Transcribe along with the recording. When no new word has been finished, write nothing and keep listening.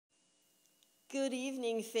Good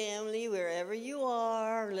evening, family, wherever you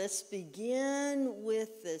are. Let's begin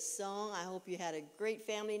with this song. I hope you had a great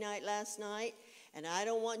family night last night. And I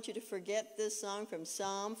don't want you to forget this song from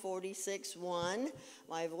Psalm 46:1.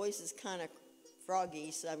 My voice is kind of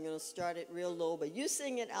froggy, so I'm going to start it real low. But you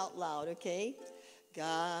sing it out loud, okay?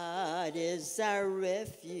 God is our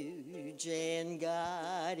refuge and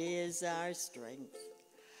God is our strength,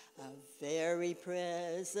 a very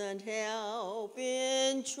present help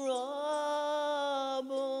in trouble.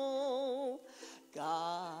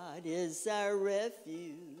 God is our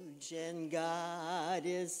refuge and God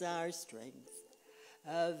is our strength,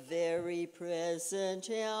 a very present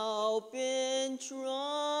help in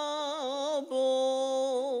trouble.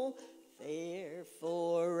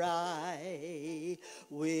 Therefore I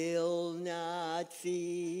will not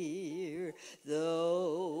fear,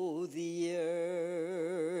 though the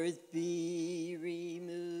earth be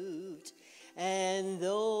removed, and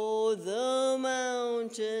though the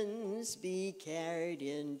mountains be carried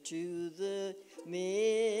into the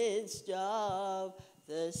midst of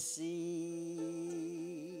the sea.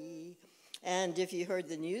 And if you heard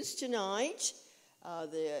the news tonight,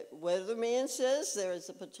 the weatherman says there is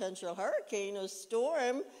a potential hurricane or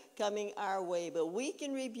storm coming our way, but we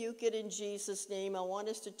can rebuke it in Jesus' name. I want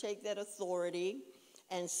us to take that authority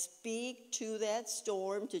and speak to that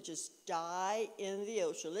storm to just die in the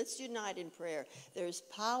ocean. Let's unite in prayer. There's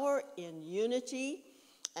power in unity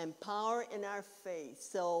and power in our faith.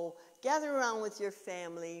 So gather around with your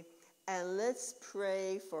family and let's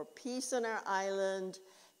pray for peace on our island,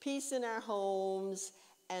 peace in our homes,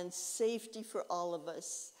 and safety for all of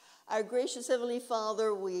us. Our gracious Heavenly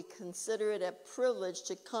Father, we consider it a privilege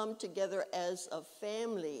to come together as a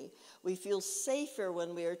family. We feel safer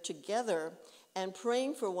when we are together and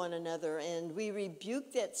praying for one another, and we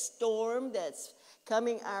rebuke that storm that's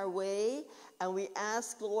coming our way, and we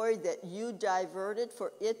ask, Lord, that you divert it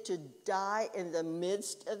for it to die in the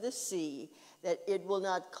midst of the sea, that it will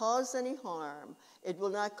not cause any harm, it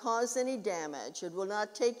will not cause any damage, it will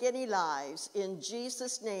not take any lives. In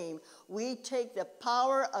Jesus' name, we take the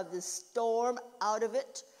power of the storm out of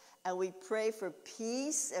it, and we pray for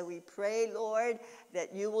peace, and we pray, Lord,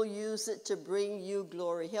 that you will use it to bring you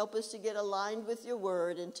glory. Help us to get aligned with your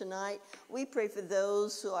word. And tonight, we pray for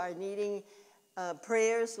those who are needing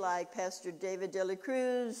prayers, like Pastor David De La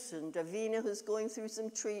Cruz and Davina, who's going through some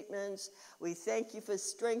treatments. We thank you for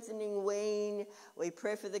strengthening Wayne. We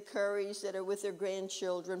pray for the Currys that are with their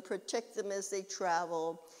grandchildren. Protect them as they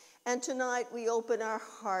travel. And tonight we open our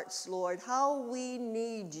hearts, Lord, how we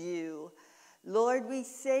need you. Lord, we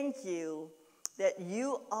thank you that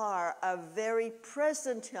you are a very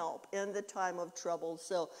present help in the time of trouble.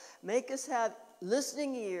 So make us have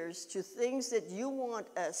listening ears to things that you want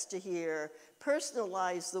us to hear.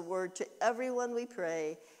 Personalize the word to everyone, we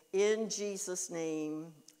pray, in Jesus'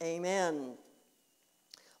 name. Amen.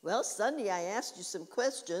 Well, Sunday I asked you some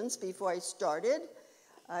questions before I started.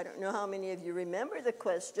 I don't know how many of you remember the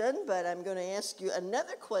question, but I'm going to ask you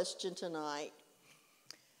another question tonight.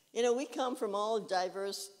 You know, we come from all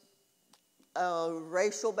diverse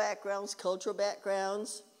racial backgrounds, cultural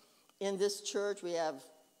backgrounds. In this church, we have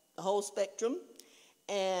a whole spectrum.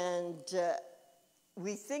 And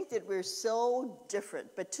we think that we're so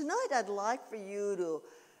different. But tonight I'd like for you to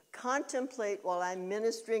contemplate while I'm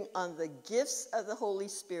ministering on the gifts of the Holy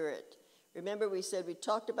Spirit. Remember, we said we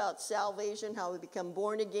talked about salvation, how we become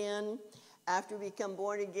born again. After we become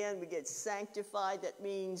born again, we get sanctified. That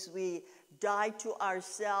means we die to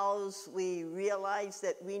ourselves. We realize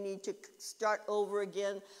that we need to start over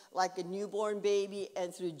again like a newborn baby.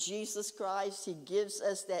 And through Jesus Christ, he gives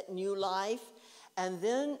us that new life. And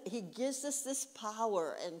then he gives us this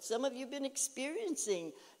power. And some of you have been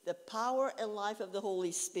experiencing the power and life of the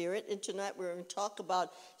Holy Spirit. And tonight we're going to talk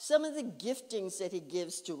about some of the giftings that he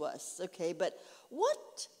gives to us. Okay, but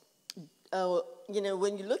what, you know,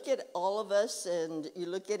 when you look at all of us and you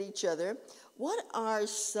look at each other, what are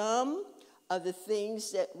some of the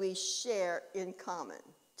things that we share in common?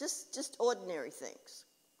 Just ordinary things.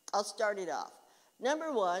 I'll start it off.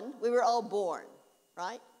 Number one, we were all born,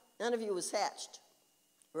 right? None of you was hatched.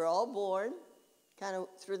 We're all born kind of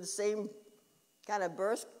through the same kind of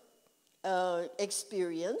birth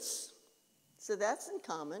experience. So that's in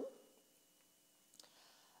common.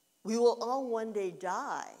 We will all one day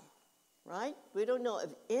die, right? We don't know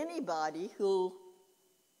of anybody who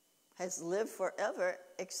has lived forever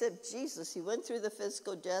except Jesus. He went through the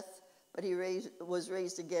physical death, but he was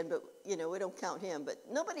raised again. But, you know, we don't count him. But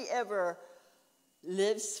nobody ever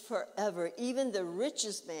lives forever, even the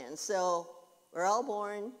richest man. So we're all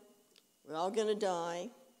born, we're all going to die.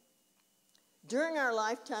 During our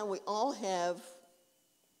lifetime, we all have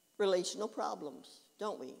relational problems,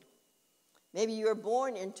 don't we? Maybe you're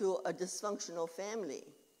born into a dysfunctional family.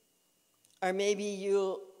 Or maybe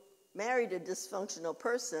you married a dysfunctional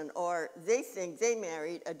person, or they think they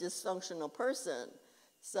married a dysfunctional person.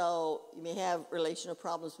 So you may have relational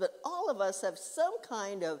problems, but all of us have some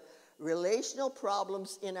kind of relational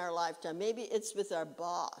problems in our lifetime. Maybe it's with our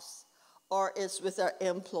boss, or it's with our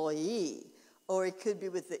employee, or it could be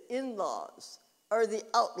with the in-laws, or the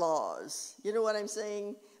outlaws. You know what I'm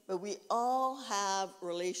saying? But we all have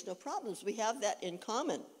relational problems. We have that in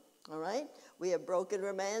common, all right? We have broken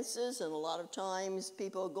romances, and a lot of times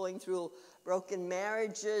people are going through broken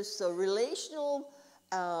marriages. So relational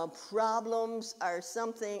problems are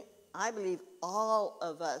something I believe all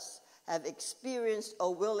of us have experienced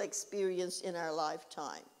or will experience in our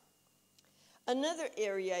lifetime. Another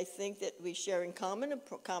area I think that we share in common, a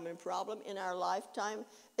common problem in our lifetime,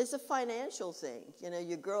 is a financial thing. You know,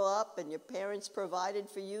 you grow up and your parents provided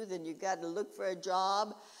for you, then you got to look for a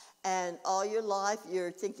job, and all your life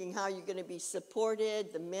you're thinking how you're going to be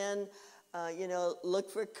supported. The men, look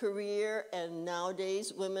for a career, and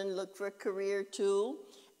nowadays women look for a career too.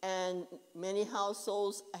 And many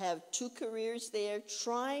households have two careers there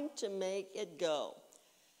trying to make it go.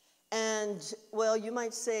 And, well, you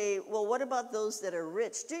might say, well, what about those that are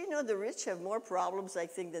rich? Do you know the rich have more problems, I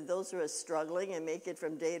think, than those who are struggling and make it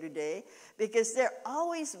from day to day? Because they're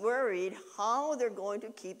always worried how they're going to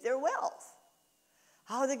keep their wealth,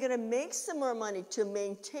 how they're going to make some more money to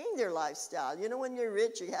maintain their lifestyle. You know, when you're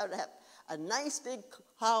rich, you have to have a nice big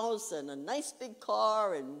house and a nice big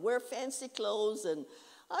car and wear fancy clothes, and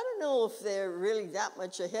I don't know if they're really that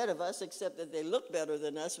much ahead of us, except that they look better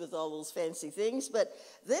than us with all those fancy things. But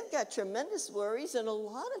they've got tremendous worries, and a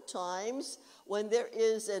lot of times when there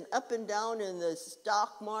is an up and down in the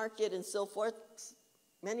stock market and so forth,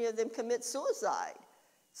 many of them commit suicide.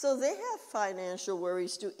 So they have financial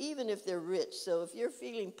worries too, even if they're rich. So if you're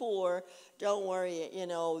feeling poor, don't worry. You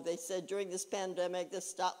know, they said during this pandemic, the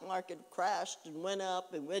stock market crashed and went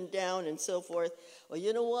up and went down and so forth. Well,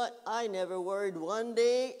 you know what? I never worried one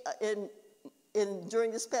day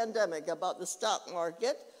during this pandemic about the stock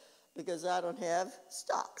market because I don't have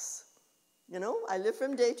stocks. You know, I live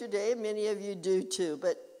from day to day. Many of you do too.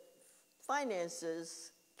 But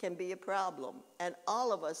finances can be a problem. And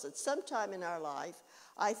all of us at some time in our life,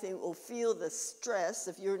 I think, will feel the stress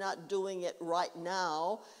if you're not doing it right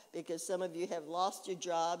now, because some of you have lost your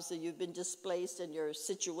jobs or you've been displaced and your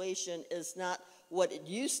situation is not what it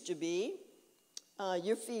used to be.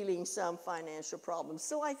 You're feeling some financial problems.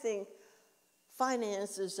 So I think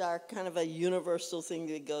finances are kind of a universal thing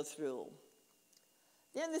we go through.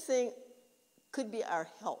 The other thing could be our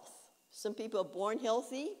health. Some people are born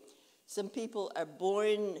healthy. Some people are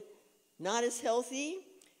born not as healthy.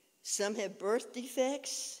 Some have birth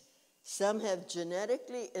defects. Some have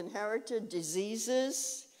genetically inherited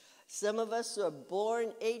diseases. Some of us are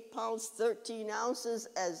born 8 pounds, 13 ounces,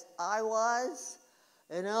 as I was.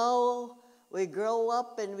 You know, we grow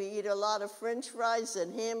up and we eat a lot of French fries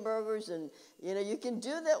and hamburgers. And, you know, you can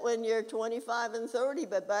do that when you're 25 and 30,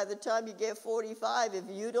 but by the time you get 45, if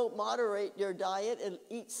you don't moderate your diet and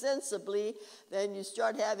eat sensibly, then you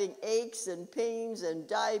start having aches and pains and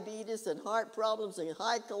diabetes and heart problems and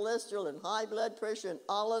high cholesterol and high blood pressure and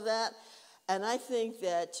all of that. And I think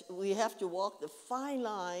that we have to walk the fine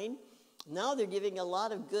line. Now they're giving a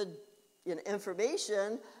lot of good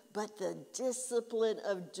information, but the discipline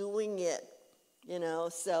of doing it, you know.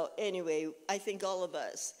 So anyway, I think all of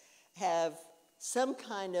us have some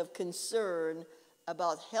kind of concern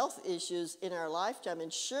about health issues in our lifetime,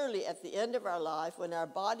 and surely at the end of our life, when our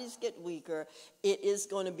bodies get weaker, it is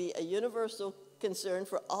going to be a universal concern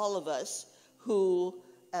for all of us who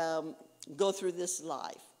go through this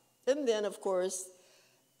life. And then, of course,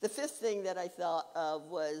 the fifth thing that I thought of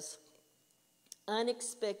was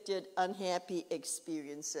unexpected, unhappy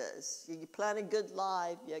experiences. You plan a good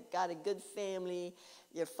life, you got a good family,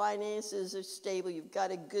 your finances are stable, you've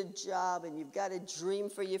got a good job, and you've got a dream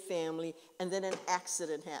for your family, and then an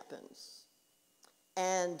accident happens.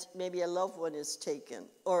 And maybe a loved one is taken,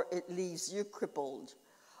 or it leaves you crippled,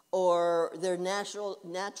 or there are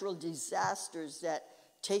natural disasters that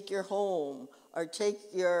take your home, or take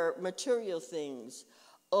your material things,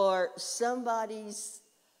 or somebody's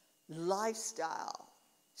lifestyle,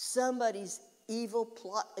 somebody's evil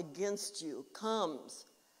plot against you comes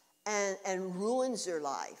and ruins your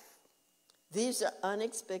life. These are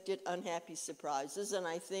unexpected, unhappy surprises, and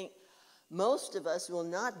I think most of us will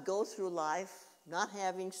not go through life not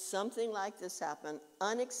having something like this happen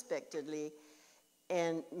unexpectedly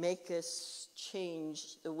and make us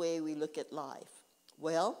change the way we look at life.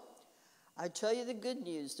 Well, I tell you the good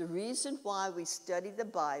news. The reason why we study the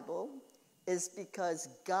Bible is because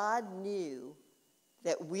God knew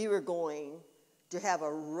that we were going to have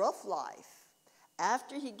a rough life.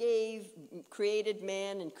 After he created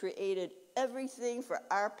man and created everything for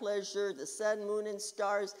our pleasure, the sun, moon, and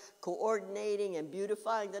stars, coordinating and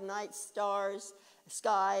beautifying the night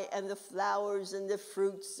sky, and the flowers and the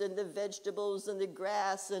fruits and the vegetables and the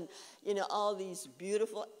grass and, all these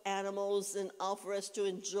beautiful animals and all for us to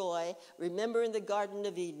enjoy. Remember in the Garden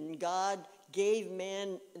of Eden, God gave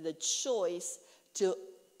man the choice to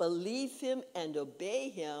believe him and obey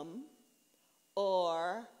him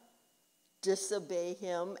or disobey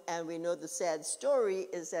him. And we know the sad story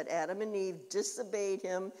is that Adam and Eve disobeyed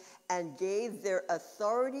him and gave their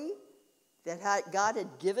authority that God had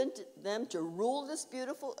given to them to rule this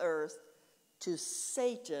beautiful earth to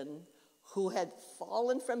Satan, who had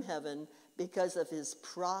fallen from heaven because of his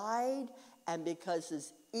pride and because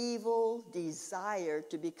his evil desire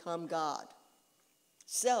to become God.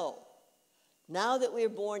 So, now that we're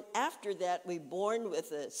born after that, we're born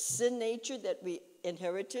with a sin nature that we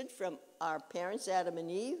inherited from our parents, Adam and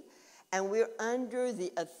Eve, and we're under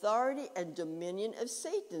the authority and dominion of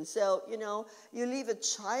Satan. So, you leave a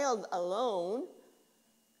child alone,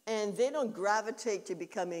 and they don't gravitate to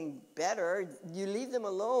becoming better. You leave them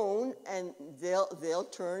alone, and they'll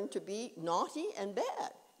turn to be naughty and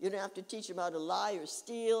bad. You don't have to teach them how to lie or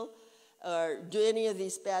steal or do any of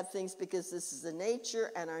these bad things, because this is the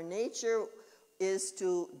nature, and our nature is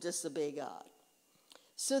to disobey God.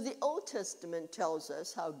 So the Old Testament tells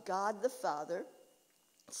us how God the Father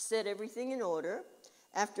set everything in order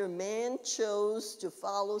after man chose to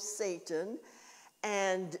follow Satan,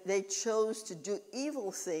 and they chose to do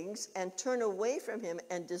evil things and turn away from him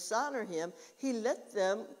and dishonor him. He let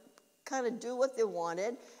them kind of do what they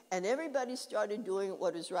wanted, and everybody started doing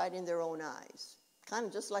what is right in their own eyes. Kind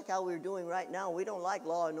of just like how we're doing right now. We don't like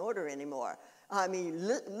law and order anymore. I mean,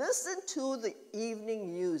 listen to the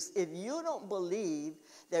evening news. If you don't believe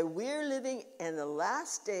that we're living in the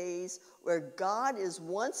last days where God is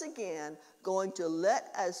once again going to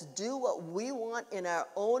let us do what we want in our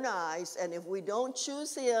own eyes, and if we don't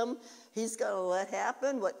choose him, he's going to let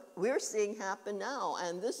happen what we're seeing happen now.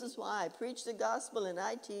 And this is why I preach the gospel and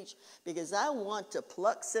I teach, because I want to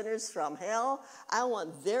pluck sinners from hell. I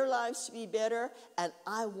want their lives to be better, and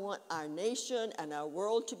I want our nation and our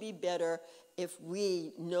world to be better if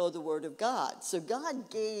we know the Word of God. So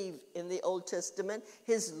God gave in the Old Testament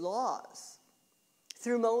his laws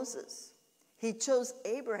through Moses. He chose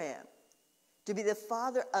Abraham to be the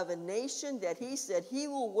father of a nation that he said he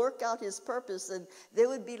will work out his purpose, and there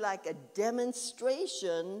would be like a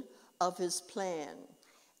demonstration of his plan.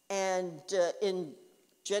 And in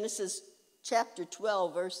Genesis chapter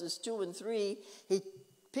 12, verses 2 and 3, he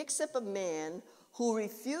picks up a man who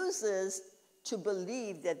refuses to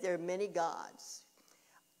believe that there are many gods.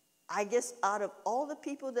 I guess out of all the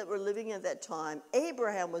people that were living at that time,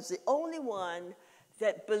 Abraham was the only one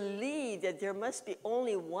that believed that there must be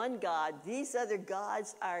only one God. These other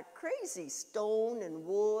gods are crazy, stone and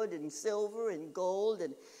wood and silver and gold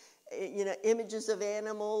and images of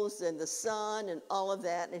animals and the sun and all of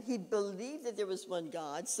that. And he believed that there was one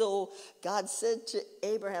God. So God said to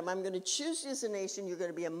Abraham, I'm going to choose you as a nation. You're going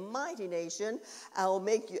to be a mighty nation. I will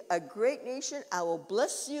make you a great nation. I will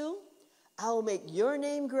bless you. I will make your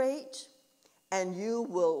name great, and you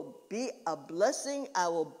will be a blessing. I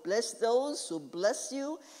will bless those who bless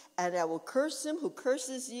you, and I will curse him who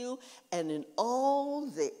curses you. And in all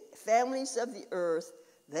the families of the earth,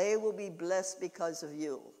 they will be blessed because of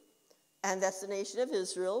you. And that's the nation of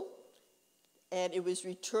Israel. And it was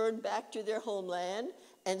returned back to their homeland.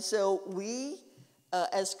 And so we,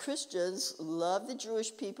 as Christians, love the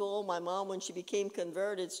Jewish people. My mom, when she became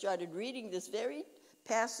converted, started reading this very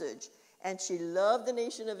passage. And she loved the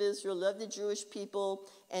nation of Israel, loved the Jewish people.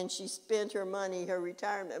 And she spent her money, her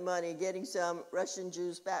retirement money, getting some Russian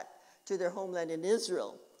Jews back to their homeland in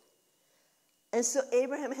Israel. And so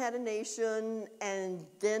Abraham had a nation, and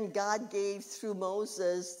then God gave through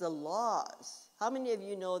Moses the laws. How many of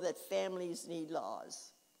you know that families need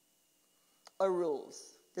laws or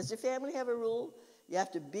rules? Does your family have a rule? You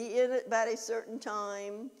have to be in it by a certain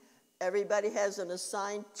time. Everybody has an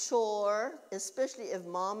assigned chore, especially if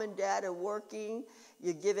mom and dad are working.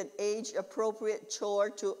 You give an age-appropriate chore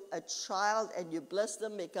to a child, and you bless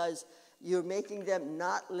them because you're making them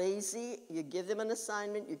not lazy. You give them an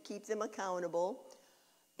assignment. You keep them accountable.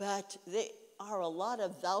 But there are a lot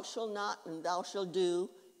of thou shalt not and thou shalt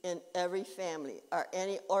do in every family or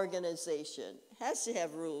any organization. It has to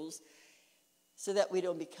have rules so that we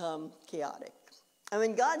don't become chaotic. And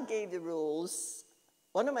when God gave the rules,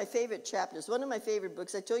 One of my favorite chapters, one of my favorite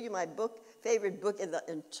books, I told you my favorite book in the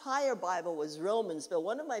entire Bible was Romans, but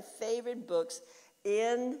one of my favorite books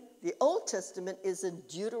in the Old Testament is in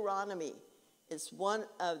Deuteronomy. It's one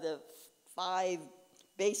of the 5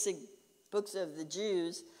 basic books of the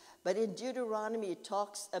Jews, but in Deuteronomy it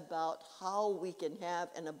talks about how we can have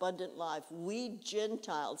an abundant life. We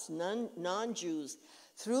Gentiles, non-Jews,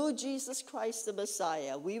 through Jesus Christ the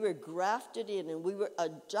Messiah, we were grafted in and we were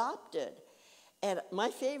adopted. And my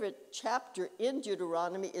favorite chapter in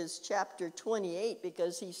Deuteronomy is chapter 28,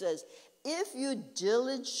 because he says, if you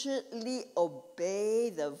diligently obey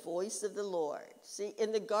the voice of the Lord. See,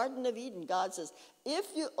 in the Garden of Eden, God says, if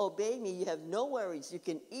you obey me, you have no worries. You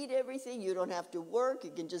can eat everything. You don't have to work.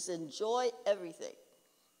 You can just enjoy everything.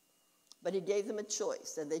 But he gave them a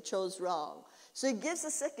choice, and they chose wrong. So he gives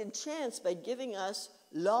a second chance by giving us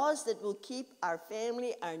laws that will keep our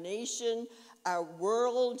family, our nation, our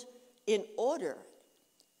world in order.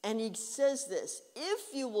 And he says this,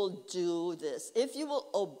 if you will do this, if you will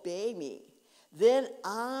obey me, then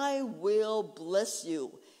I will bless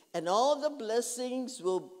you. And all the blessings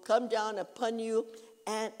will come down upon you,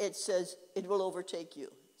 and it says it will overtake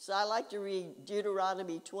you. So I like to read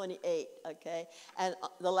Deuteronomy 28, okay? And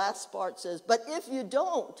the last part says, but if you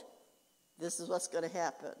don't, this is what's going to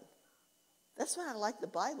happen. That's why I like the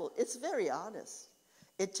Bible. It's very honest.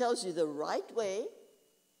 It tells you the right way,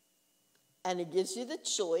 and it gives you the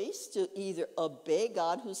choice to either obey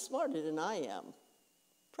God, who's smarter than I am,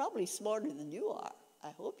 probably smarter than you are. I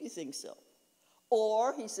hope you think so.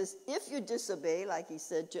 Or he says, if you disobey, like he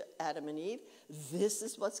said to Adam and Eve, this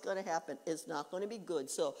is what's going to happen. It's not going to be good.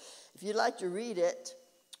 So if you'd like to read it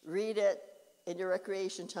in your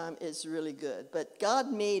recreation time. It's really good. But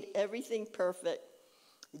God made everything perfect.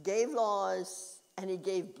 He gave laws and he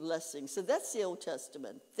gave blessings. So that's the Old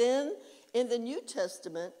Testament. Then in the New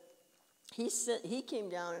Testament, he came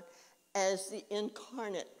down as the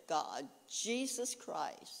incarnate God, Jesus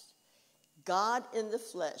Christ. God in the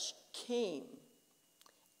flesh came,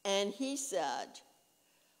 and he said,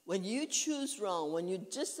 when you choose wrong, when you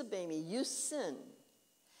disobey me, you sin.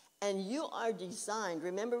 And you are designed.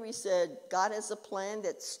 Remember we said God has a plan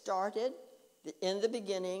that started in the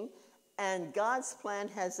beginning, and God's plan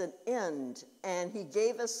has an end. And he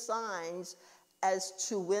gave us signs as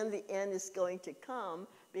to when the end is going to come,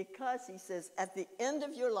 because he says at the end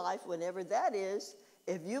of your life, whenever that is,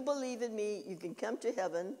 if you believe in me, you can come to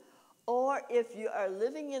heaven. Or if you are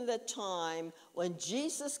living in the time when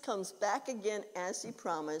Jesus comes back again as he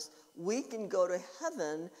promised, we can go to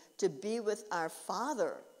heaven to be with our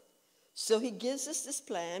Father. So he gives us this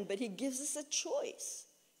plan, but he gives us a choice.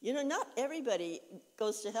 You know, not everybody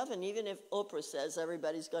goes to heaven, even if Oprah says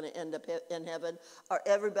everybody's going to end up in heaven or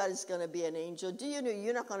everybody's going to be an angel. Do you know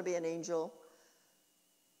you're not going to be an angel?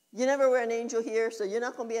 You never were an angel here, so you're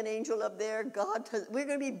not going to be an angel up there. We're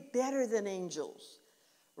going to be better than angels.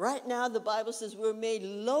 Right now, the Bible says we're made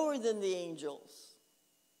lower than the angels.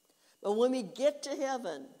 But when we get to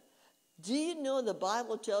heaven, do you know the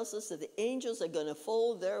Bible tells us that the angels are going to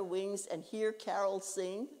fold their wings and hear Carol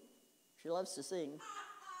sing? She loves to sing.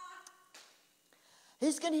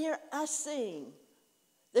 He's going to hear us sing.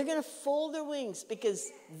 They're going to fold their wings because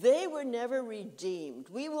they were never redeemed.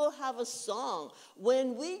 We will have a song.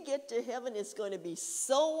 When we get to heaven, it's going to be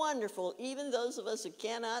so wonderful. Even those of us who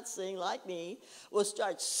cannot sing, like me, will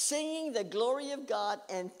start singing the glory of God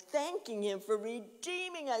and thanking him for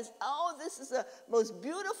redeeming us. Oh, this is the most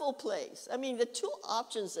beautiful place. I mean, the two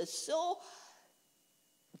options are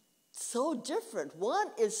so different. One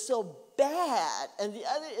is so bad and the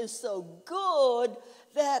other is so good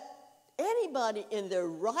that anybody in their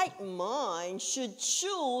right mind should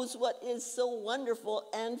choose what is so wonderful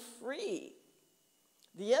and free.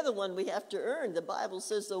 The other one we have to earn. The Bible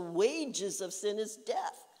says the wages of sin is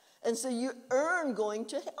death. And so you earn going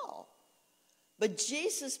to hell. But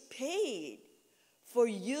Jesus paid for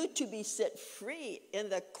you to be set free in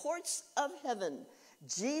the courts of heaven.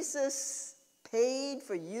 Jesus paid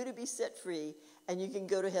for you to be set free, and you can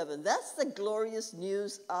go to heaven. That's the glorious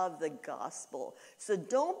news of the gospel. So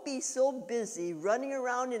don't be so busy running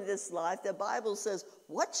around in this life. The Bible says,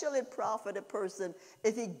 what shall it profit a person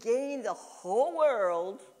if he gain the whole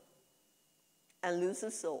world and lose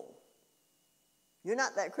his soul? You're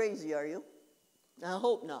not that crazy, are you? I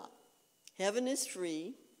hope not. Heaven is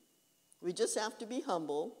free. We just have to be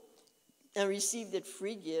humble and receive that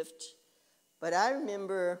free gift. But I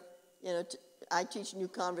remember, I teach new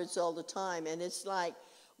converts all the time, and it's like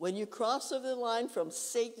when you cross over the line from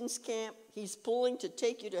Satan's camp, he's pulling to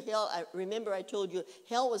take you to hell. Remember I told you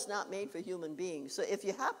hell was not made for human beings. So if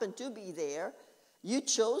you happen to be there, you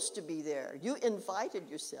chose to be there. You invited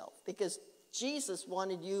yourself, because Jesus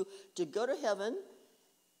wanted you to go to heaven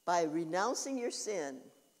by renouncing your sin.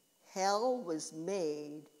 Hell was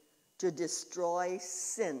made to destroy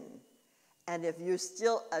sin. And if you're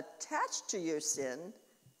still attached to your sin,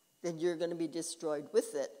 then you're going to be destroyed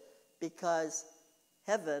with it, because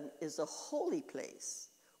heaven is a holy place.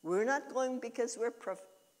 We're not going because we're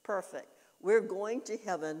perfect. We're going to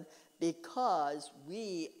heaven because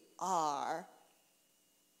we are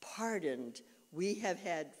pardoned. We have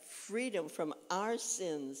had freedom from our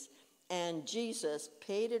sins, and Jesus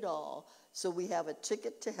paid it all, so we have a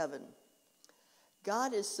ticket to heaven.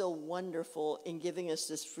 God is so wonderful in giving us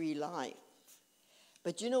this free life.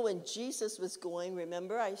 But you know, when Jesus was going,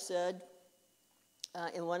 remember I said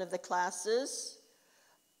in one of the classes,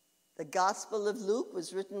 the Gospel of Luke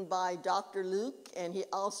was written by Dr. Luke, and he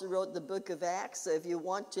also wrote the book of Acts. So if you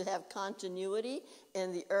want to have continuity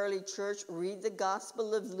in the early church, read the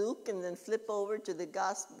Gospel of Luke and then flip over to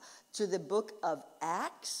the book of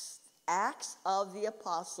Acts, Acts of the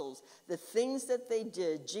Apostles, the things that they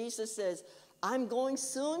did. Jesus says, I'm going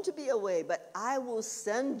soon to be away, but I will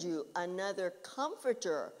send you another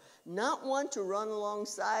comforter, not one to run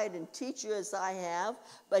alongside and teach you as I have,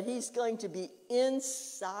 but he's going to be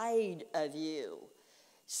inside of you.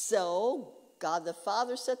 So God the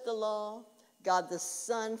Father set the law. God the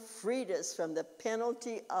Son freed us from the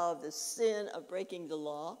penalty of the sin of breaking the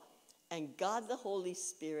law. And God the Holy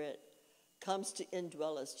Spirit comes to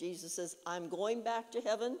indwell us. Jesus says, I'm going back to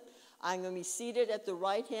heaven. I'm going to be seated at the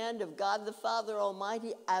right hand of God the Father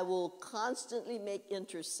Almighty. I will constantly make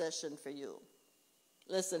intercession for you.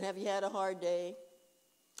 Listen, have you had a hard day?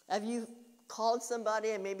 Have you called somebody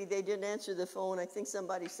and maybe they didn't answer the phone? I think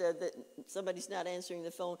somebody said that somebody's not answering the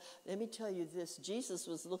phone. Let me tell you this. Jesus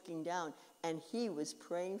was looking down and he was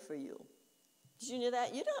praying for you. Did you know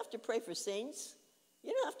that? You don't have to pray for saints.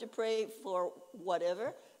 You don't have to pray for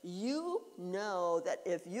whatever. You know that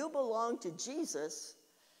if you belong to Jesus,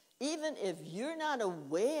 even if you're not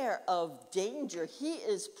aware of danger, he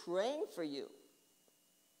is praying for you.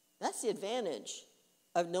 That's the advantage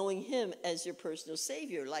of knowing him as your personal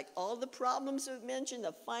Savior. Like all the problems we've mentioned,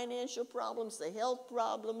 the financial problems, the health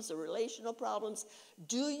problems, the relational problems,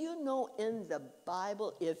 do you know in the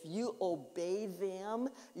Bible, if you obey them,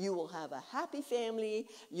 you will have a happy family,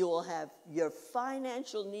 you will have your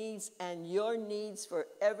financial needs and your needs for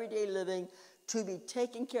everyday living to be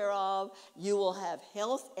taken care of. You will have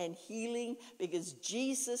health and healing because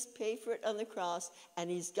Jesus paid for it on the cross, and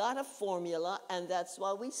he's got a formula, and that's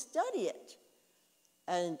why we study it.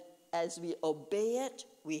 And as we obey it,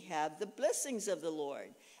 we have the blessings of the Lord.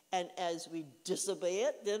 And as we disobey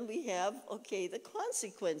it, then we have, the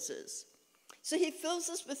consequences. So he fills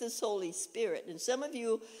us with his Holy Spirit. And some of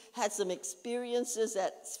you had some experiences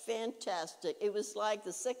that's fantastic. It was like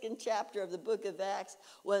the second chapter of the book of Acts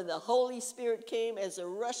when the Holy Spirit came as a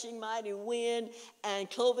rushing mighty wind and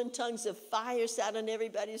cloven tongues of fire sat on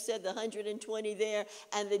everybody, said the 120 there,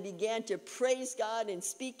 and they began to praise God and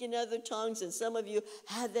speak in other tongues. And some of you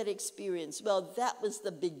had that experience. Well, that was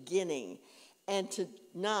the beginning. And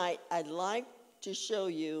tonight, I'd like to show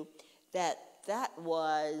you that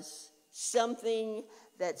was something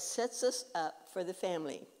that sets us up for the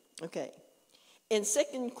family. Okay. In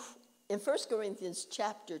 1 Corinthians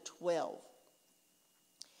chapter 12,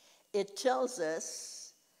 it tells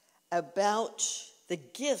us about the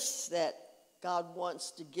gifts that God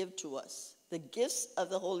wants to give to us, the gifts of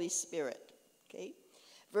the Holy Spirit. Okay.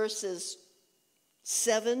 Verses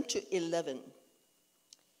 7 to 11.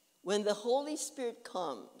 When the Holy Spirit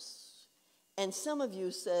comes, and some of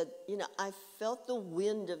you said, I felt the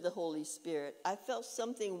wind of the Holy Spirit. I felt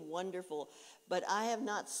something wonderful, but I have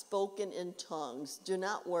not spoken in tongues. Do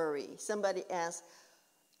not worry. Somebody asked,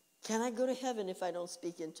 can I go to heaven if I don't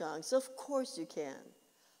speak in tongues? Of course you can.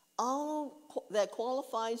 All that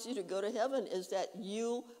qualifies you to go to heaven is that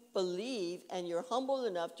you believe and you're humble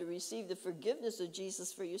enough to receive the forgiveness of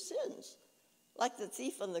Jesus for your sins, like the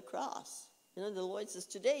thief on the cross. The Lord says,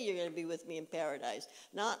 today you're going to be with me in paradise,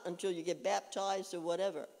 not until you get baptized or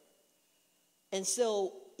whatever. And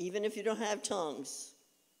so, even if you don't have tongues,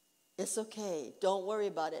 it's okay. Don't worry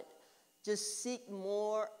about it. Just seek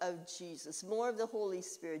more of Jesus, more of the Holy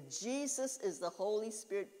Spirit. Jesus is the Holy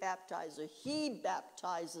Spirit baptizer. He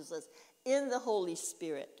baptizes us in the Holy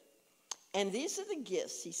Spirit. And these are the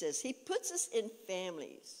gifts, he says. He puts us in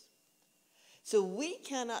families. So we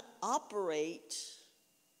cannot operate.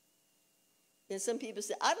 And some people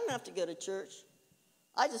say, I don't have to go to church.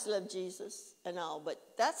 I just love Jesus and all. But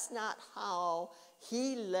that's not how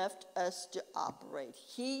he left us to operate.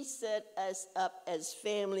 He set us up as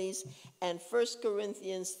families. And 1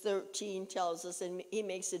 Corinthians 13 tells us, and he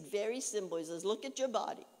makes it very simple. He says, look at your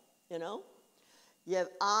body, You have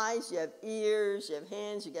eyes, you have ears, you have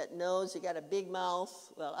hands, you got nose, you got a big mouth.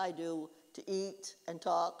 Well, I do, to eat and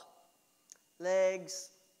talk. Legs,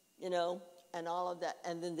 and all of that.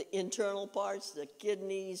 And then the internal parts, the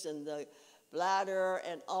kidneys and the bladder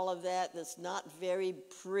and all of that, that's not very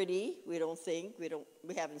pretty, we don't think.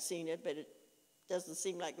 We haven't seen it, but it doesn't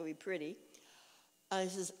seem like it would be pretty. He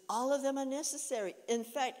says, all of them are necessary. In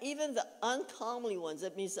fact, even the uncomely ones,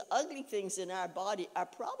 that means the ugly things in our body, are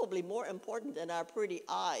probably more important than our pretty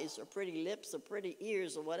eyes or pretty lips or pretty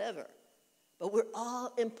ears or whatever. But we're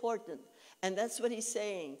all important. And that's what he's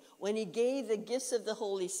saying. When he gave the gifts of the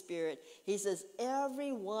Holy Spirit, he says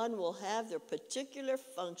everyone will have their particular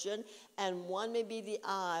function, and one may be the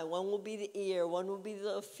eye, one will be the ear, one will be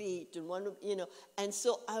the feet, and one, And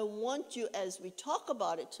so I want you, as we talk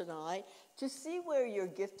about it tonight, to see where your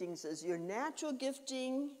giftings is. Your natural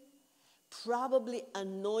gifting, probably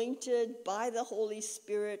anointed by the Holy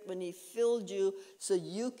Spirit when he filled you, so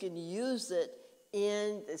you can use it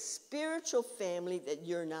in the spiritual family that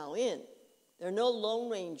you're now in. There are no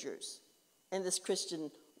lone rangers in this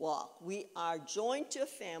Christian walk. We are joined to a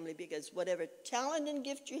family because whatever talent and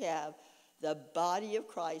gift you have, the body of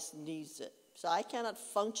Christ needs it. So I cannot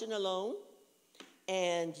function alone,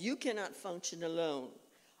 and you cannot function alone.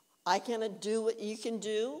 I cannot do what you can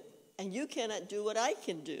do, and you cannot do what I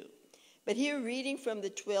can do. But here, reading from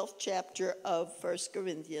the 12th chapter of 1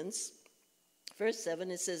 Corinthians, verse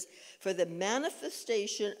 7, it says, "For the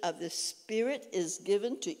manifestation of the Spirit is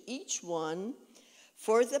given to each one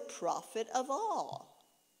for the profit of all."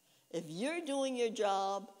 If you're doing your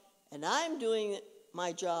job, and I'm doing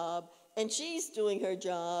my job, and she's doing her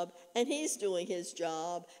job, and he's doing his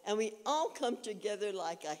job, and we all come together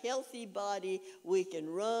like a healthy body, we can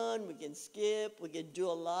run, we can skip, we can do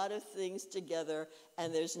a lot of things together,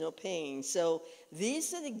 and there's no pain. So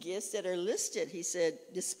these are the gifts that are listed. He said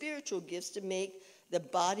the spiritual gifts to make the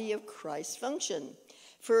body of Christ function.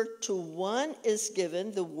 "For to one is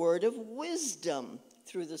given the word of wisdom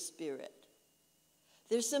through the Spirit."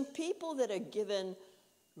 There's some people that are given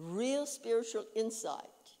real spiritual insight.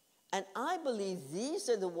 And I believe these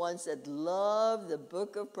are the ones that love the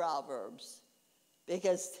book of Proverbs,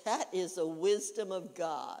 because that is the wisdom of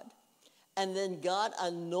God. And then God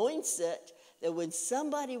anoints it, that when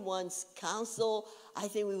somebody wants counsel, I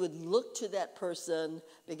think we would look to that person,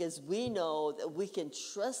 because we know that we can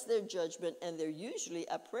trust their judgment, and they're usually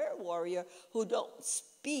a prayer warrior who don't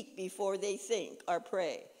speak before they think or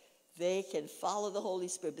pray. They can follow the Holy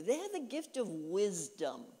Spirit, but they have the gift of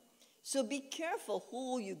wisdom. So be careful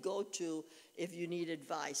who you go to if you need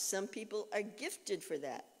advice. Some people are gifted for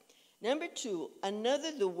that. Number 2,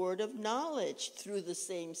 another, the word of knowledge through the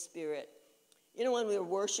same Spirit. When we're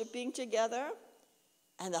worshiping together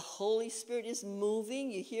and the Holy Spirit is moving,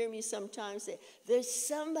 you hear me sometimes say, there's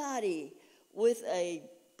somebody with a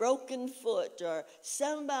broken foot, or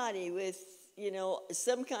somebody with,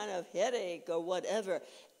 some kind of headache or whatever.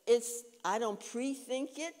 I don't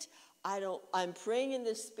pre-think it. I'm praying in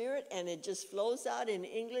the Spirit, and it just flows out in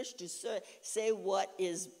English to say what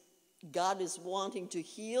God is wanting to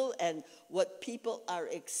heal and what people are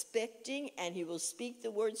expecting, and he will speak the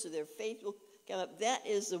word so their faith will come up. That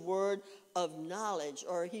is the word of knowledge.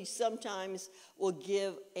 Or he sometimes will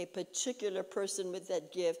give a particular person with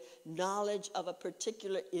that gift knowledge of a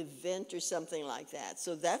particular event or something like that.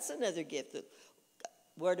 So that's another gift, the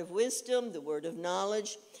word of wisdom, the word of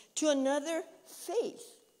knowledge. To another,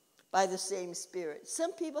 faith by the same Spirit.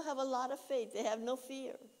 Some people have a lot of faith. They have no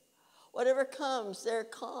fear. Whatever comes, they're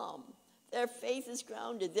calm. Their faith is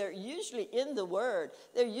grounded. They're usually in the Word.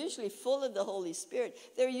 They're usually full of the Holy Spirit.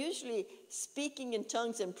 They're usually speaking in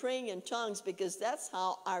tongues and praying in tongues, because that's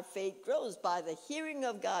how our faith grows, by the hearing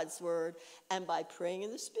of God's Word and by praying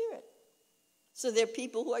in the Spirit. So there are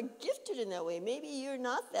people who are gifted in that way. Maybe you're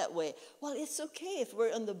not that way. Well, it's okay. If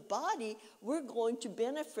we're in the body, we're going to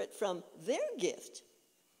benefit from their gift.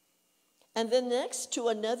 And then next, to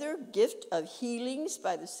another, gift of healings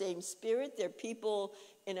by the same Spirit. There are people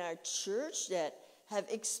in our church that have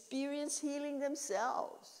experienced healing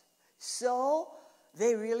themselves. So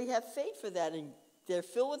they really have faith for that. And they're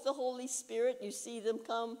filled with the Holy Spirit. You see them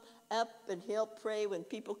come up and help pray when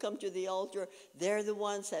people come to the altar. They're the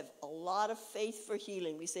ones that have a lot of faith for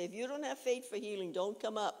healing. We say, if you don't have faith for healing, don't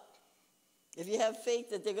come up. If you have faith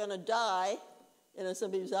that they're going to die,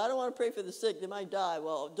 some people say, I don't want to pray for the sick, they might die.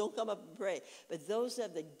 Well, don't come up and pray. But those who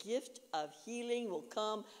have the gift of healing will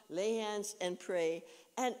come, lay hands, and pray.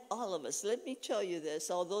 And all of us, let me tell you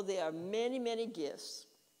this, although there are many, many gifts,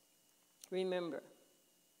 remember,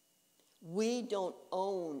 we don't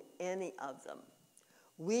own any of them.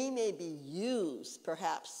 We may be used,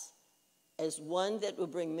 perhaps, as one that will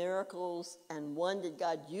bring miracles and one that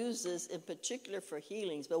God uses in particular for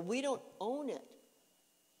healings, but we don't own it.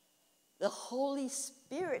 The Holy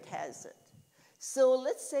Spirit has it. So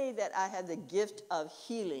let's say that I have the gift of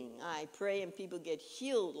healing. I pray and people get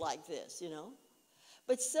healed like this,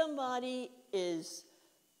 But somebody is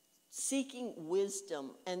seeking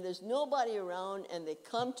wisdom and there's nobody around and they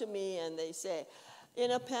come to me and they say,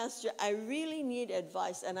 Pastor, I really need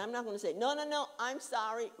advice. And I'm not going to say, no, I'm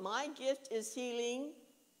sorry. My gift is healing.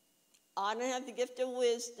 I don't have the gift of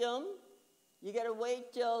wisdom. You got to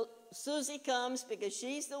wait till Susie comes because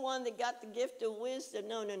she's the one that got the gift of wisdom.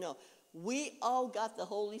 No. We all got the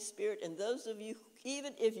Holy Spirit. And those of you,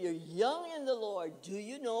 even if you're young in the Lord, do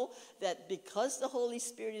you know that because the Holy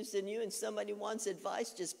Spirit is in you and somebody wants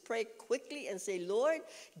advice, just pray quickly and say, Lord,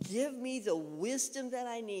 give me the wisdom that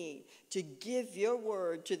I need to give your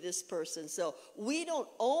word to this person. So we don't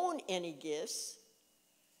own any gifts.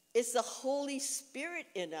 It's the Holy Spirit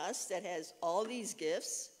in us that has all these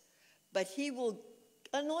gifts, but he will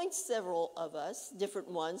anoint several of us, different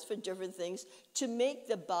ones for different things, to make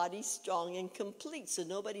the body strong and complete. So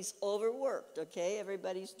nobody's overworked, okay?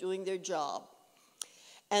 Everybody's doing their job.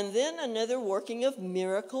 And then another working of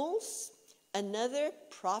miracles, another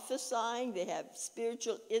prophesying. They have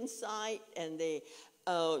spiritual insight and they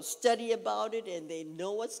study about it and they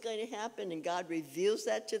know what's going to happen and God reveals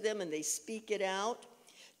that to them and they speak it out.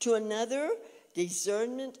 To another,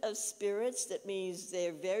 discernment of spirits. That means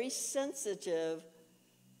they're very sensitive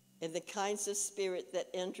in the kinds of spirit that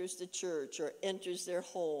enters the church or enters their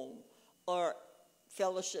home or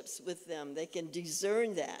fellowships with them. They can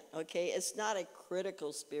discern that, okay? It's not a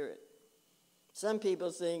critical spirit. Some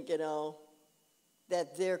people think,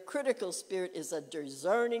 that their critical spirit is a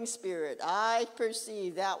discerning spirit. I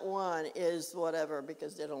perceive that one is whatever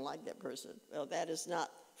because they don't like that person. Well, that is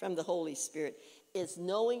not from the Holy Spirit. It's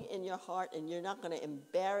knowing in your heart and you're not going to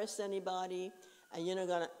embarrass anybody and you're not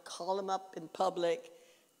going to call them up in public.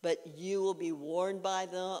 But you will be warned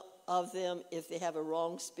of them if they have a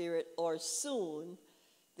wrong spirit, or soon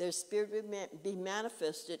their spirit will be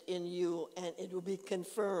manifested in you and it will be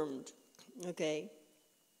confirmed, okay?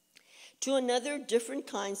 To another, different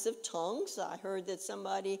kinds of tongues. I heard that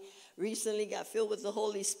somebody recently got filled with the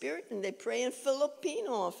Holy Spirit and they pray in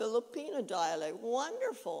Filipino dialect.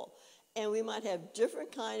 Wonderful. And we might have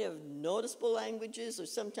different kind of noticeable languages, or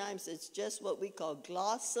sometimes it's just what we call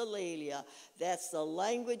glossolalia. That's the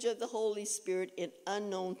language of the Holy Spirit in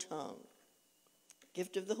unknown tongue.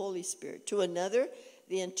 Gift of the Holy Spirit. To another,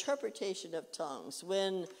 the interpretation of tongues.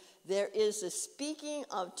 When there is a speaking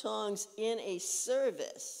of tongues in a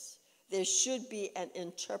service, there should be an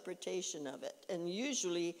interpretation of it. And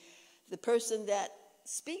usually the person that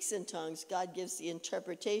speaks in tongues, God gives the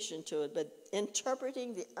interpretation to it, but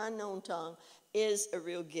interpreting the unknown tongue is a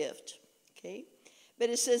real gift, okay? But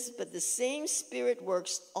it says, but the same Spirit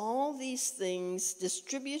works all these things,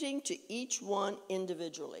 distributing to each one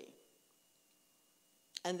individually.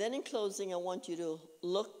 And then in closing, I want you to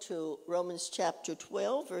look to Romans chapter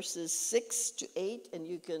 12, verses 6 to 8, and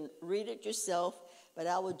you can read it yourself, but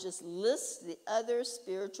I would just list the other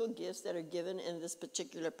spiritual gifts that are given in this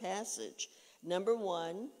particular passage. Number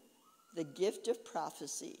one, the gift of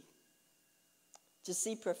prophecy. To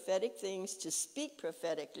see prophetic things, to speak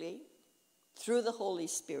prophetically through the Holy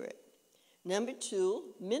Spirit. Number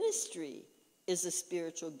two, ministry is a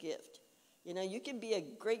spiritual gift. You can be a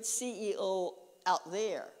great CEO out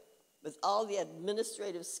there with all the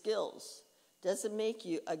administrative skills. Doesn't make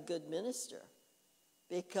you a good minister.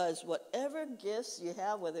 Because whatever gifts you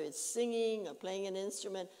have, whether it's singing or playing an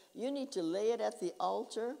instrument, you need to lay it at the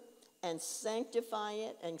altar and sanctify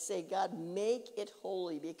it and say, God, make it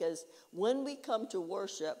holy. Because when we come to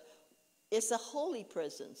worship, it's a holy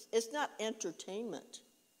presence. It's not entertainment.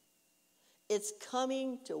 It's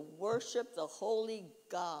coming to worship the holy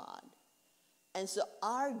God. And so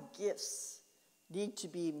our gifts need to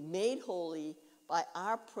be made holy by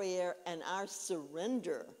our prayer and our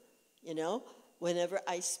surrender. Whenever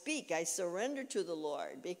I speak, I surrender to the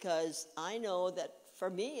Lord, because I know that for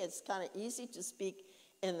me, it's kind of easy to speak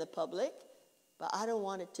in the public, but I don't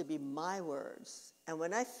want it to be my words. And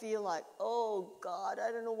when I feel like, oh God,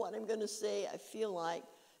 I don't know what I'm going to say, I feel like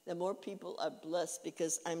the more people are blessed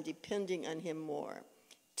because I'm depending on him more.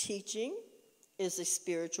 Teaching is a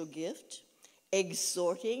spiritual gift.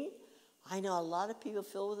 Exhorting. I know a lot of people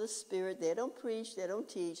filled with the Spirit. They don't preach, they don't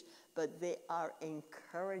teach, but they are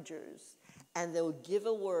encouragers. And they'll give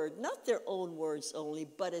a word, not their own words only,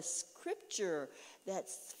 but a scripture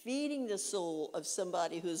that's feeding the soul of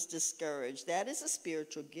somebody who's discouraged. That is a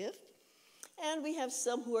spiritual gift. And we have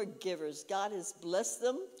some who are givers. God has blessed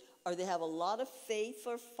them or they have a lot of faith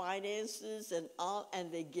for finances and all,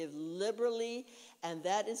 and they give liberally, and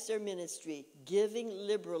that is their ministry. Giving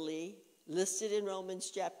liberally, listed in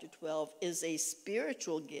Romans chapter 12, is a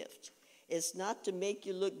spiritual gift. It's not to make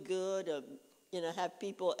you look good or, have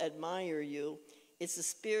people admire you. It's a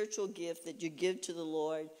spiritual gift that you give to the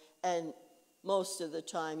Lord, and most of the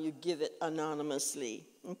time you give it anonymously,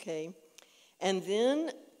 okay? And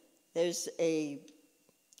then there's a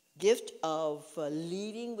gift of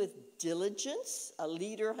leading with diligence. A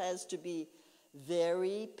leader has to be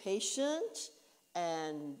very patient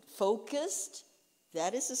and focused.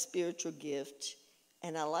 That is a spiritual gift.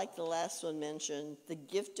 And I like the last one mentioned, the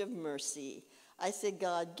gift of mercy. I said,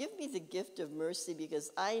 God, give me the gift of mercy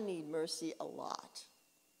because I need mercy a lot.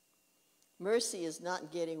 Mercy is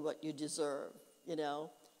not getting what you deserve,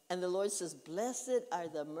 And the Lord says, blessed are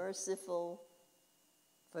the merciful,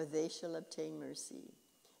 for they shall obtain mercy.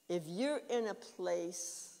 If you're in a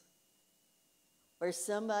place where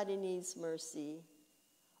somebody needs mercy,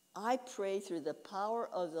 I pray through the power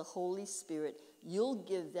of the Holy Spirit, you'll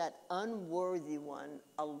give that unworthy one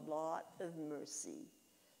a lot of mercy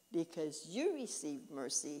because you received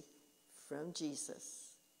mercy from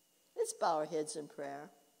Jesus. Let's bow our heads in prayer.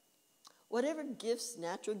 Whatever gifts,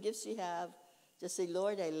 natural gifts you have, just say,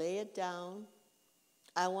 Lord, I lay it down.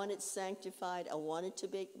 I want it sanctified. I want it to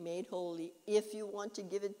be made holy. If you want to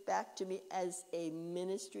give it back to me as a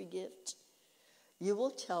ministry gift, you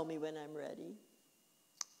will tell me when I'm ready.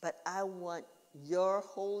 But I want your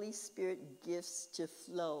Holy Spirit gifts to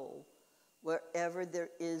flow wherever there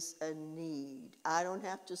is a need. I don't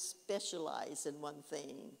have to specialize in one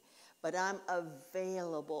thing, but I'm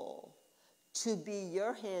available to be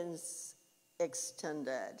your hands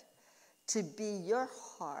extended, to be your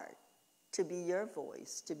heart, to be your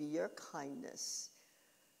voice, to be your kindness,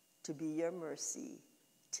 to be your mercy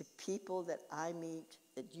to people that I meet,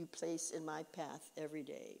 that you place in my path every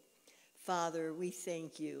day. Father, we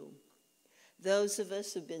thank you. Those of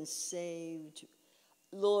us who've been saved,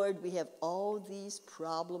 Lord, we have all these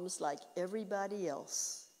problems like everybody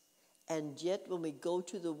else. And yet when we go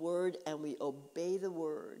to the Word and we obey the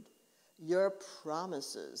Word, your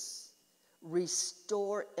promises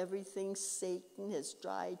restore everything Satan has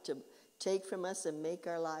tried to take from us and make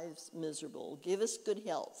our lives miserable. Give us good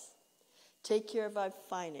health. Take care of our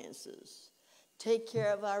finances. Take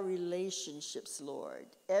care of our relationships, Lord.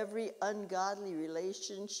 Every ungodly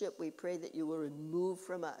relationship, we pray that you will remove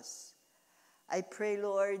from us. I pray,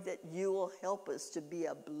 Lord, that you will help us to be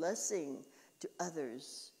a blessing to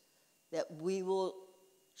others, that we will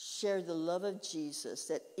share the love of Jesus,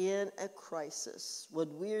 that in a crisis, when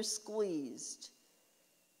we're squeezed,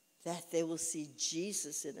 that they will see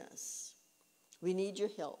Jesus in us. We need your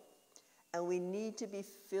help, and we need to be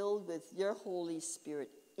filled with your Holy Spirit.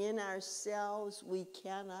 In ourselves, we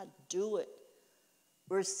cannot do it.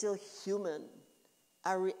 We're still human.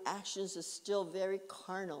 Our reactions are still very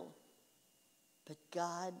carnal. But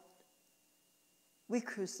God, we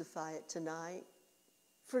crucify it tonight.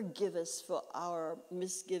 Forgive us for our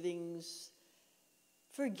misgivings.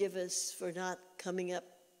 Forgive us for not coming up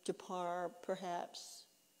to par, perhaps.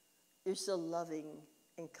 You're so loving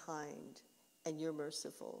and kind, and you're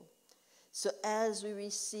merciful. So as we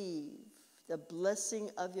receive the blessing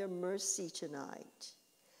of your mercy tonight,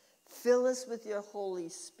 fill us with your Holy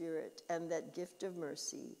Spirit and that gift of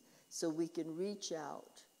mercy so we can reach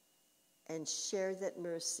out and share that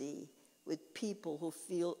mercy with people who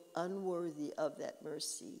feel unworthy of that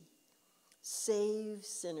mercy. Save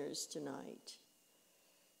sinners tonight.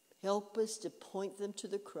 Help us to point them to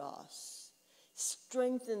the cross.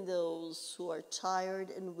 Strengthen those who are tired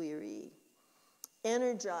and weary.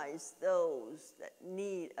 Energize those that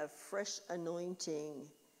need a fresh anointing.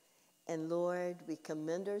 And Lord, we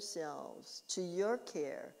commend ourselves to your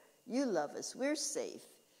care. You love us. We're safe.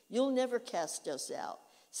 You'll never cast us out.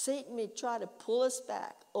 Satan may try to pull us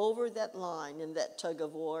back over that line in that tug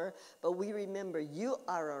of war, but we remember you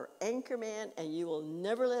are our anchor man and you will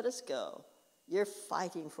never let us go. You're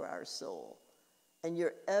fighting for our soul, and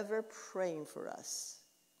you're ever praying for us.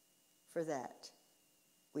 For that,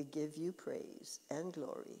 we give you praise and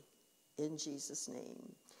glory in Jesus'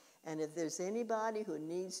 name. And if there's anybody who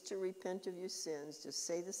needs to repent of your sins, just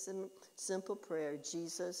say the simple prayer,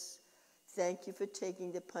 Jesus, thank you for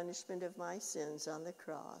taking the punishment of my sins on the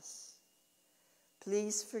cross.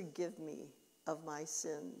 Please forgive me of my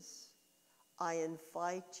sins. I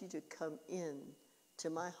invite you to come in to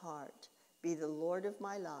my heart, be the Lord of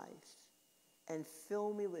my life, and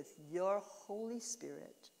fill me with your Holy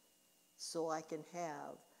Spirit so I can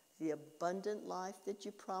have the abundant life that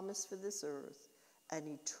you promised for this earth and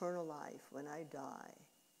eternal life when I die.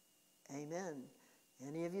 Amen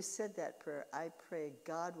Any of you said that prayer, I pray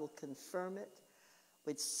God will confirm it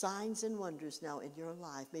with signs and wonders now in your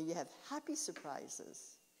life. May you have happy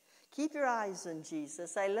surprises. Keep your eyes on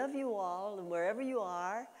Jesus. I love you all, and wherever you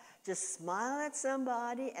are, just smile at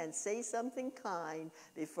somebody and say something kind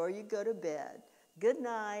before you go to bed. Good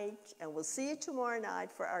night, and we'll see you tomorrow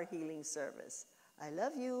night for our healing service. I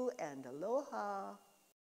love you, and aloha.